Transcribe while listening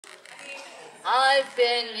I've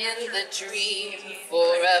been in the dream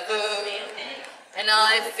forever, and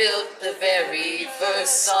I filled the very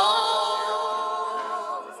first song.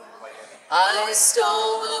 I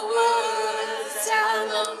stole the words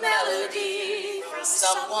and the melody from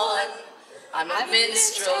someone. I'm a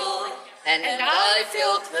minstrel, and I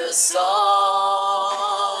filled the songs.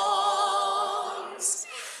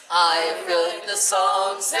 I filled the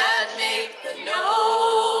songs that make the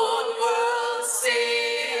known world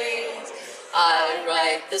sing. I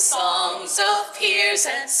write the songs of peers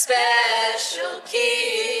and special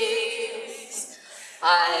keys.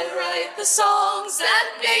 I write the songs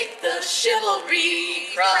that make the chivalry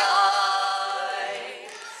cry.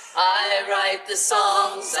 I write the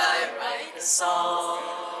songs, I write the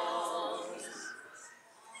songs.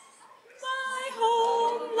 My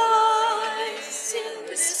home lies in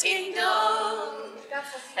this kingdom,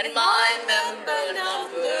 and my member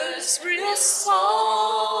numbers real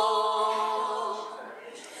small.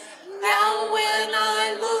 Now when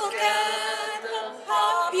I look at the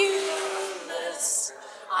populace,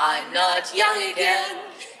 I'm not young again,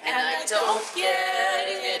 and I don't get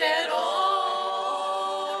it at all.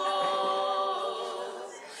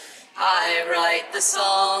 I write the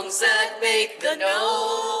songs that make the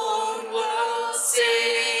known world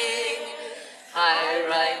sing. I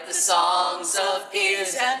write the songs of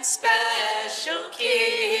peers and special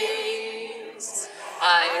keys.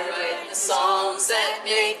 I write the songs that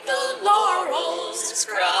make the laurels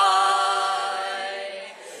cry.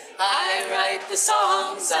 I write the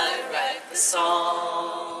songs, I write the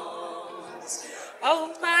songs.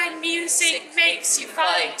 Oh, my music makes you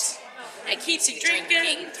fight and keeps you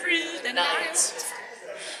drinking through the night.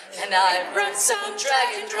 And I run some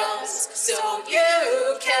dragon drums so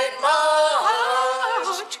you can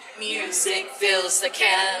march. Music fills the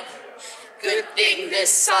camp. Good thing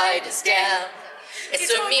this side is damp. It's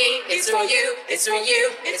for me, it's for you, it's for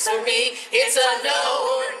you, it's for me. It's a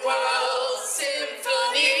known world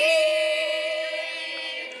symphony.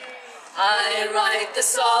 I write the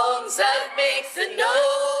songs that make the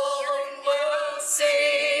known world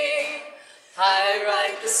sing. I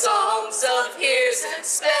write the songs of peers and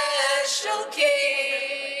special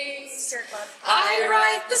keys. I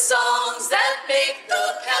write the songs that make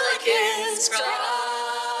the pelicans cry.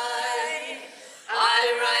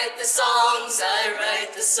 I write the songs, I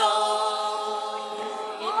write the songs.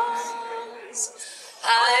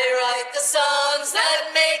 I write the songs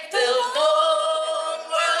that make the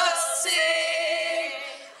known world sing.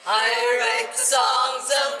 I write the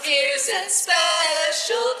songs of peers and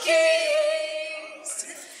special keys.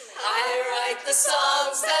 I write the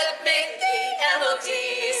songs that make the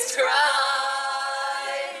melodies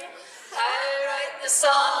cry. I write the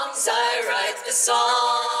songs, I write the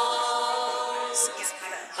songs.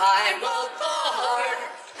 I'm a